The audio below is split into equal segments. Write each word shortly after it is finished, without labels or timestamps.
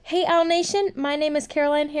Hey Owl Nation, my name is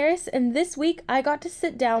Carolyne Harris, and this week I got to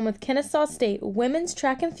sit down with Kennesaw State women's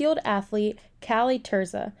track and field athlete Callie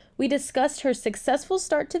Terza. We discussed her successful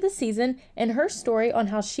start to the season and her story on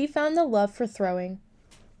how she found the love for throwing.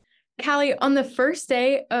 Callie, on the first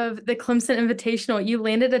day of the Clemson Invitational, you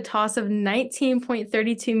landed a toss of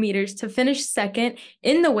 19.32 meters to finish second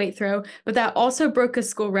in the weight throw, but that also broke a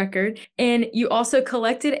school record. And you also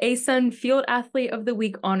collected ASUN Field Athlete of the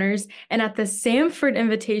Week honors. And at the Samford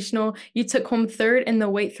Invitational, you took home third in the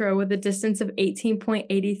weight throw with a distance of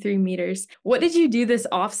 18.83 meters. What did you do this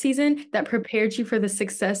offseason that prepared you for the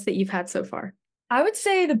success that you've had so far? I would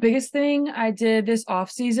say the biggest thing I did this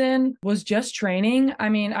off season was just training. I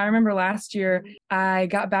mean, I remember last year I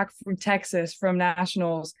got back from Texas from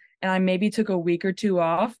nationals and I maybe took a week or two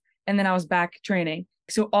off and then I was back training.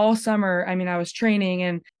 So all summer, I mean, I was training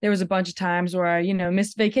and there was a bunch of times where I,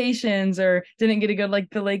 missed vacations or didn't get to go to like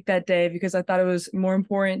the lake that day because I thought it was more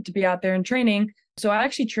important to be out there and training. So I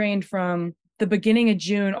actually trained from the beginning of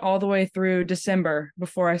June all the way through December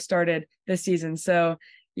before I started this season. So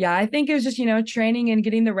yeah, I think it was just, training and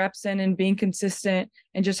getting the reps in and being consistent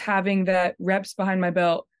and just having that reps behind my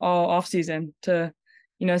belt all off season to,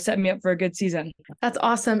 set me up for a good season. That's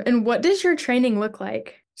awesome. And what does your training look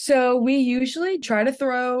like? So we usually try to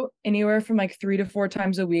throw anywhere from like 3 to 4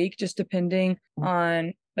 times a week, just depending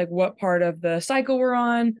on like what part of the cycle we're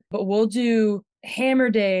on. But we'll do hammer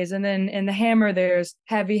days. And then in the hammer, there's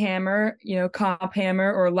heavy hammer, comp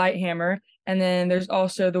hammer or light hammer. And then there's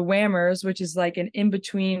also the whammers, which is like an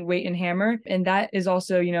in-between weight and hammer. And that is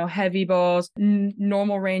also, heavy balls,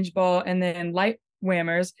 normal range ball, and then light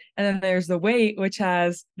whammers. And then there's the weight, which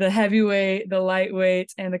has the heavyweight, the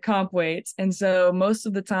lightweight, and the comp weights. And so most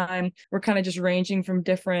of the time, we're kind of just ranging from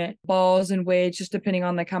different balls and weights, just depending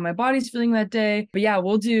on like how my body's feeling that day. But yeah,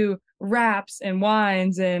 we'll do wraps and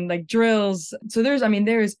winds and like drills. So there's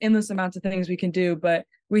endless amounts of things we can do, but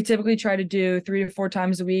we typically try to do 3 to 4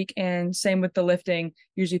 times a week, and same with the lifting,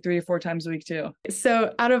 usually 3 to 4 times a week too.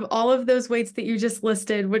 So out of all of those weights that you just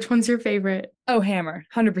listed, which one's your favorite? Oh, hammer,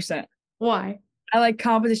 100%. Why? I like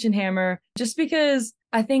competition hammer just because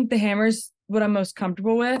I think the hammer's what I'm most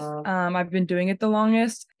comfortable with. I've been doing it the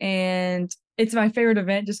longest, and it's my favorite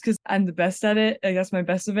event just because I'm the best at it. Like that's my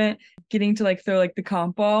best event. Getting to like throw like the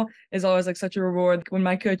comp ball is always like such a reward. When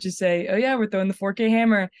my coaches say, "Oh yeah, we're throwing the 4K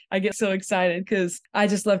hammer," I get so excited because I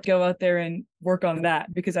just love to go out there and work on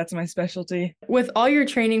that because that's my specialty. With all your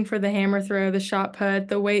training for the hammer throw, the shot put,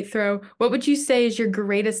 the weight throw, what would you say is your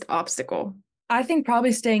greatest obstacle? I think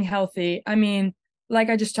probably staying healthy. I mean, like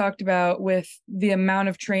I just talked about with the amount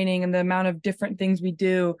of training and the amount of different things we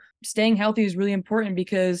do, staying healthy is really important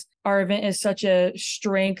because our event is such a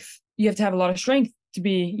strength. You have to have a lot of strength to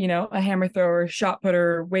be, a hammer thrower, shot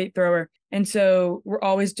putter, weight thrower. And so we're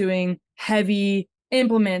always doing heavy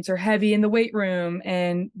implements or heavy in the weight room,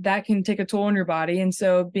 and that can take a toll on your body. And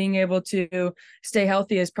so being able to stay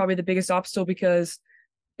healthy is probably the biggest obstacle because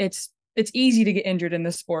it's easy to get injured in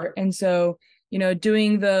this sport. And so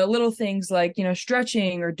doing the little things like,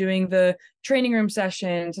 stretching or doing the training room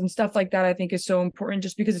sessions and stuff like that, I think is so important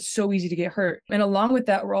just because it's so easy to get hurt. And along with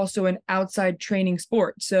that, we're also an outside training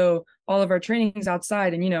sport. So all of our training is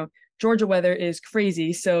outside, and, Georgia weather is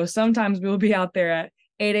crazy. So sometimes we'll be out there at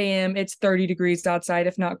 8 a.m. It's 30 degrees outside,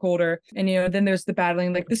 if not colder. And, then there's the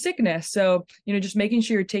battling, like the sickness. So, just making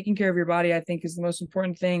sure you're taking care of your body, I think is the most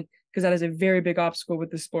important thing because that is a very big obstacle with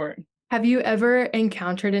the sport. Have you ever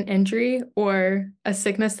encountered an injury or a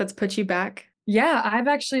sickness that's put you back? Yeah,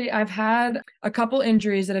 I've had a couple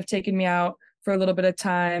injuries that have taken me out for a little bit of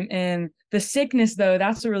time. And the sickness, though,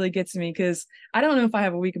 that's what really gets me because I don't know if I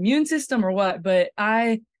have a weak immune system or what, but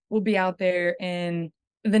I will be out there and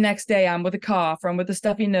the next day I'm with a cough or I'm with a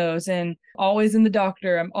stuffy nose and always in the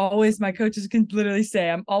doctor. My coaches can literally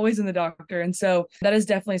say I'm always in the doctor. And so that is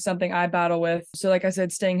definitely something I battle with. So like I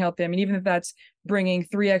said, staying healthy. I mean, even if that's bringing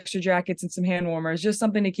 3 extra jackets and some hand warmers, just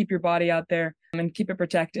something to keep your body out there and keep it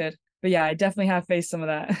protected. But yeah, I definitely have faced some of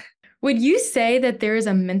that. Would you say that there is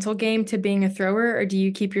a mental game to being a thrower, or do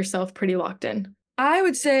you keep yourself pretty locked in? I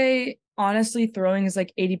would say, honestly, throwing is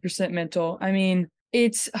like 80% mental. I mean,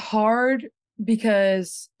 it's hard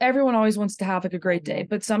because everyone always wants to have like a great day,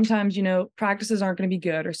 but sometimes, practices aren't going to be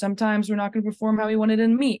good, or sometimes we're not going to perform how we wanted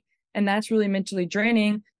in meet. And that's really mentally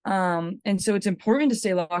draining. And so it's important to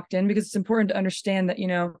stay locked in because it's important to understand that,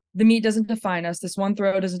 the meet doesn't define us. This one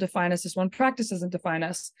throw doesn't define us. This one practice doesn't define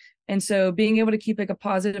us. And so being able to keep like a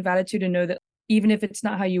positive attitude and know that even if it's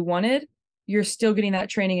not how you wanted, you're still getting that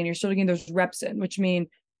training and you're still getting those reps in, which mean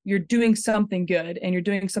you're doing something good and you're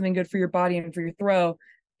doing something good for your body and for your throw.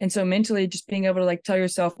 And so mentally just being able to like tell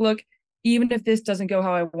yourself, look, even if this doesn't go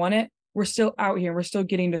how I want it, we're still out here. We're still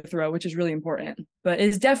getting to throw, which is really important. But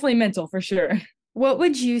it's definitely mental for sure. What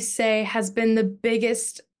would you say has been the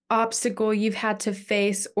biggest obstacle you've had to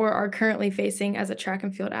face or are currently facing as a track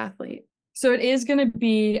and field athlete? So it is going to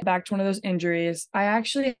be back to one of those injuries. I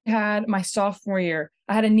actually had my sophomore year,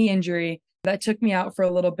 I had a knee injury that took me out for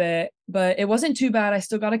a little bit, but it wasn't too bad. I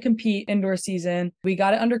still got to compete indoor season. We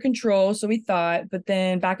got it under control, so we thought, but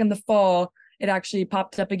then back in the fall, it actually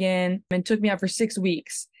popped up again and took me out for 6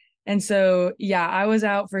 weeks. And so, yeah, I was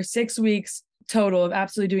out for 6 weeks total of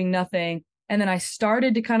absolutely doing nothing. And then I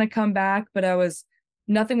started to kind of come back, but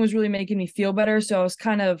nothing was really making me feel better. So I was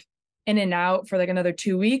kind of in and out for like another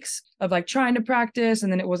 2 weeks of like trying to practice,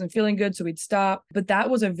 and then it wasn't feeling good, so we'd stop. But that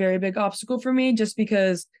was a very big obstacle for me, just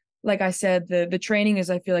because, like I said, the training is,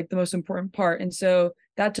 I feel like, the most important part. And so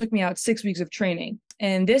that took me out 6 weeks of training.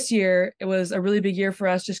 And this year it was a really big year for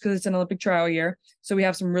us, just because it's an Olympic trial year. So we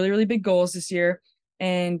have some really, really big goals this year.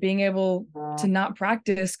 And being able to not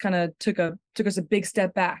practice kind of took us a big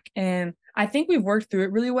step back. And I think we've worked through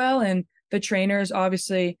it really well. And the trainers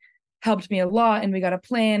obviously helped me a lot, and we got a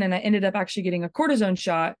plan, and I ended up actually getting a cortisone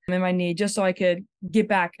shot in my knee just so I could get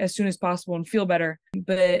back as soon as possible and feel better.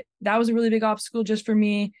 But that was a really big obstacle just for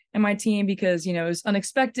me and my team, because, it was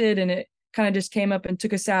unexpected, and it kind of just came up and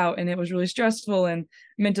took us out, and it was really stressful and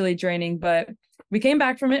mentally draining, but we came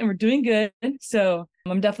back from it and we're doing good. So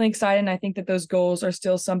I'm definitely excited. And I think that those goals are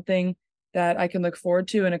still something that I can look forward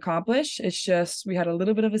to and accomplish. It's just, we had a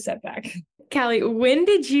little bit of a setback. Callie, when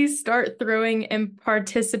did you start throwing and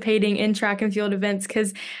participating in track and field events?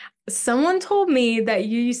 Because someone told me that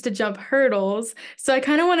you used to jump hurdles. So I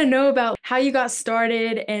kind of want to know about how you got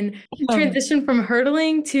started and transition from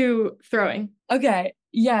hurdling to throwing. Okay.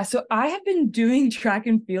 Yeah. So I have been doing track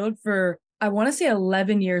and field for, I want to say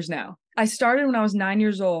 11 years now. I started when I was 9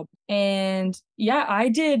 years old. And yeah, I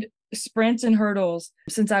did sprints and hurdles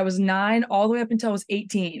since I was 9 all the way up until I was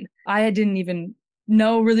 18. I didn't even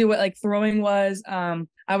know really what like throwing was.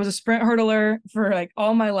 I was a sprint hurdler for like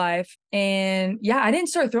all my life. And yeah, I didn't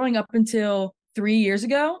start throwing up until 3 years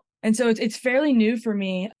ago. And so it's fairly new for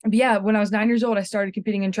me. But yeah, when I was 9 years old, I started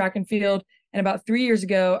competing in track and field. And about 3 years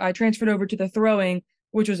ago, I transferred over to the throwing,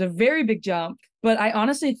 which was a very big jump. But I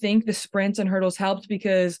honestly think the sprints and hurdles helped,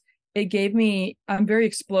 because it gave me, I'm very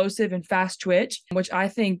explosive and fast twitch, which I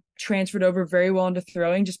think transferred over very well into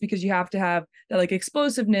throwing, just because you have to have that like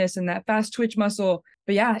explosiveness and that fast twitch muscle.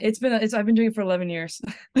 But yeah, I've been doing it for 11 years.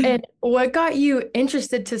 And what got you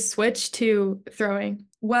interested to switch to throwing?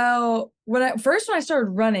 Well, when I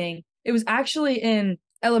started running, it was actually in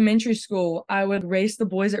elementary school. I would race the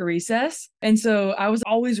boys at recess. And so I was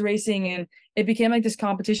always racing, and it became like this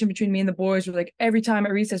competition between me and the boys, where like every time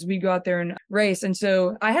at recess we'd go out there and race. And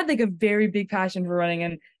so I had like a very big passion for running,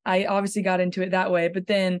 and I obviously got into it that way. But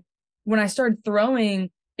then when I started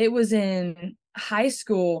throwing, it was in high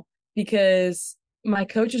school, because my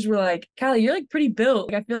coaches were like, Callie, you're like pretty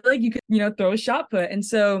built. Like, I feel like you could, throw a shot put. And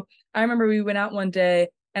so I remember we went out one day,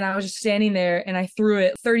 and I was just standing there, and I threw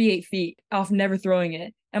it 38 feet off never throwing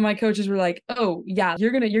it. And my coaches were like, oh yeah,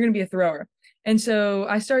 you're gonna be a thrower. And so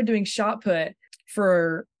I started doing shot put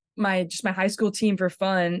for my high school team for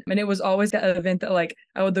fun. And it was always that event that like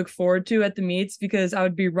I would look forward to at the meets, because I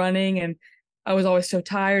would be running and I was always so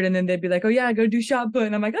tired. And then they'd be like, oh yeah, go do shot put.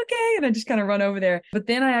 And I'm like, okay. And I just kind of run over there. But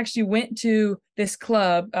then I actually went to this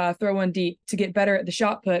club, Throw One Deep, to get better at the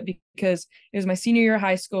shot put, because it was my senior year of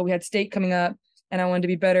high school. We had state coming up, and I wanted to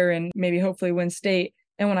be better and maybe hopefully win state.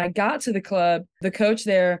 And when I got to the club, the coach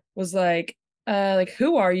there was like,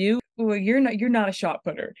 who are you? Well, you're not a shot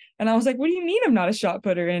putter. And I was like, what do you mean I'm not a shot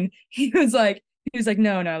putter? And he was like,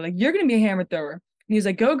 no, like, you're going to be a hammer thrower. And he was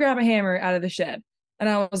like, go grab a hammer out of the shed. And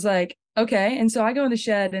I was like, okay. And so I go in the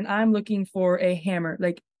shed, and I'm looking for a hammer,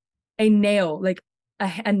 like a nail, like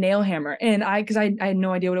a nail hammer. And because I had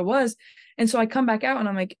no idea what it was. And so I come back out, and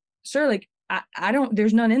I'm like, sir, like, I don't,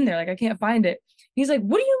 there's none in there. Like, I can't find it. He's like,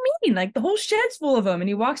 what do you mean? Like, the whole shed's full of them. And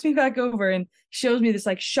he walks me back over and shows me this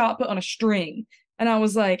like shot put on a string. And I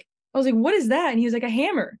was like, what is that? And he was like, a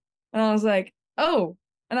hammer. And I was like, oh.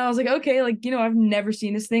 And I was like, okay, like, I've never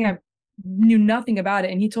seen this thing. I knew nothing about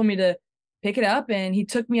it. And he told me to pick it up, and he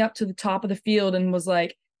took me up to the top of the field and was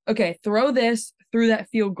like, okay, throw this through that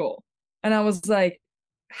field goal. And I was like,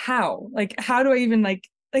 how? Like, how do I even like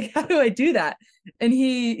how do I do that? And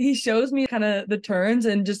he shows me kind of the turns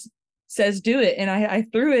and just says, do it. And I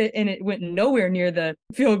threw it, and it went nowhere near the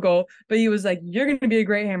field goal, but he was like, you're going to be a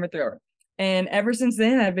great hammer thrower. And ever since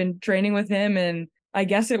then, I've been training with him, and I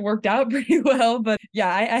guess it worked out pretty well. But yeah,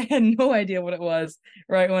 I had no idea what it was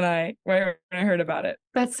right when I heard about it.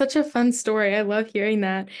 That's such a fun story. I love hearing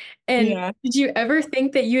that. And Yeah. did you ever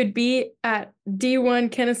think that you would be at D1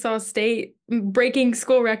 Kennesaw State breaking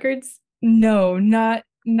school records? No, not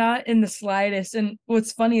in the slightest. And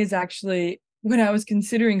what's funny is actually when I was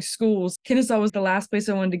considering schools, Kennesaw was the last place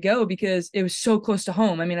I wanted to go because it was so close to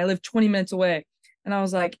home. I mean, I lived 20 minutes away. And I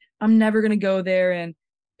was like, I'm never going to go there. And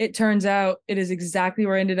it turns out it is exactly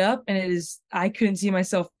where I ended up. And I couldn't see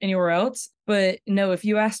myself anywhere else. But no, if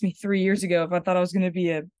you asked me 3 years ago if I thought I was going to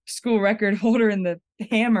be a school record holder in the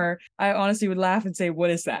hammer, I honestly would laugh and say, what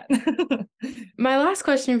is that? My last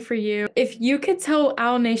question for you, if you could tell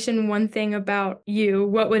Owl Nation one thing about you,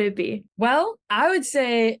 what would it be? Well, I would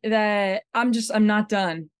say that I'm not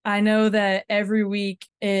done. I know that every week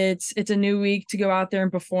it's a new week to go out there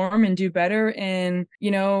and perform and do better. And,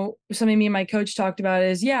 something me and my coach talked about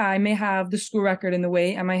is, yeah, I may have the school record in the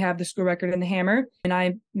weight. I might have the school record in the hammer, and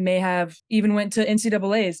I may have even went to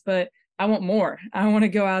NCAAs, but I want more. I want to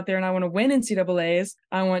go out there and I want to win NCAAs.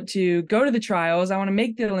 I want to go to the trials. I want to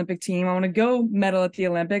make the Olympic team. I want to go medal at the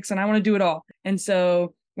Olympics, and I want to do it all. And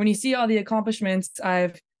so when you see all the accomplishments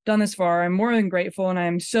I've done this far, I'm more than grateful. And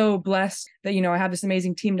I'm so blessed that, I have this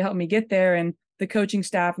amazing team to help me get there, and the coaching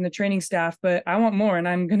staff and the training staff, but I want more, and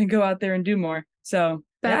I'm going to go out there and do more. So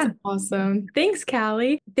that's awesome. Thanks,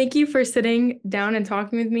 Callie. Thank you for sitting down and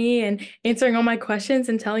talking with me and answering all my questions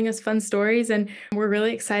and telling us fun stories. And we're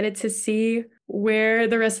really excited to see where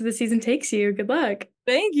the rest of the season takes you. Good luck.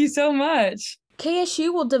 Thank you so much.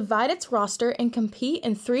 KSU will divide its roster and compete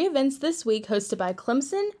in 3 events this week hosted by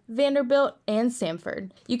Clemson, Vanderbilt, and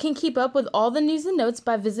Samford. You can keep up with all the news and notes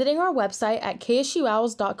by visiting our website at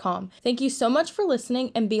ksuowls.com. Thank you so much for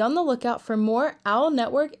listening, and be on the lookout for more Owl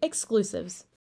Network exclusives.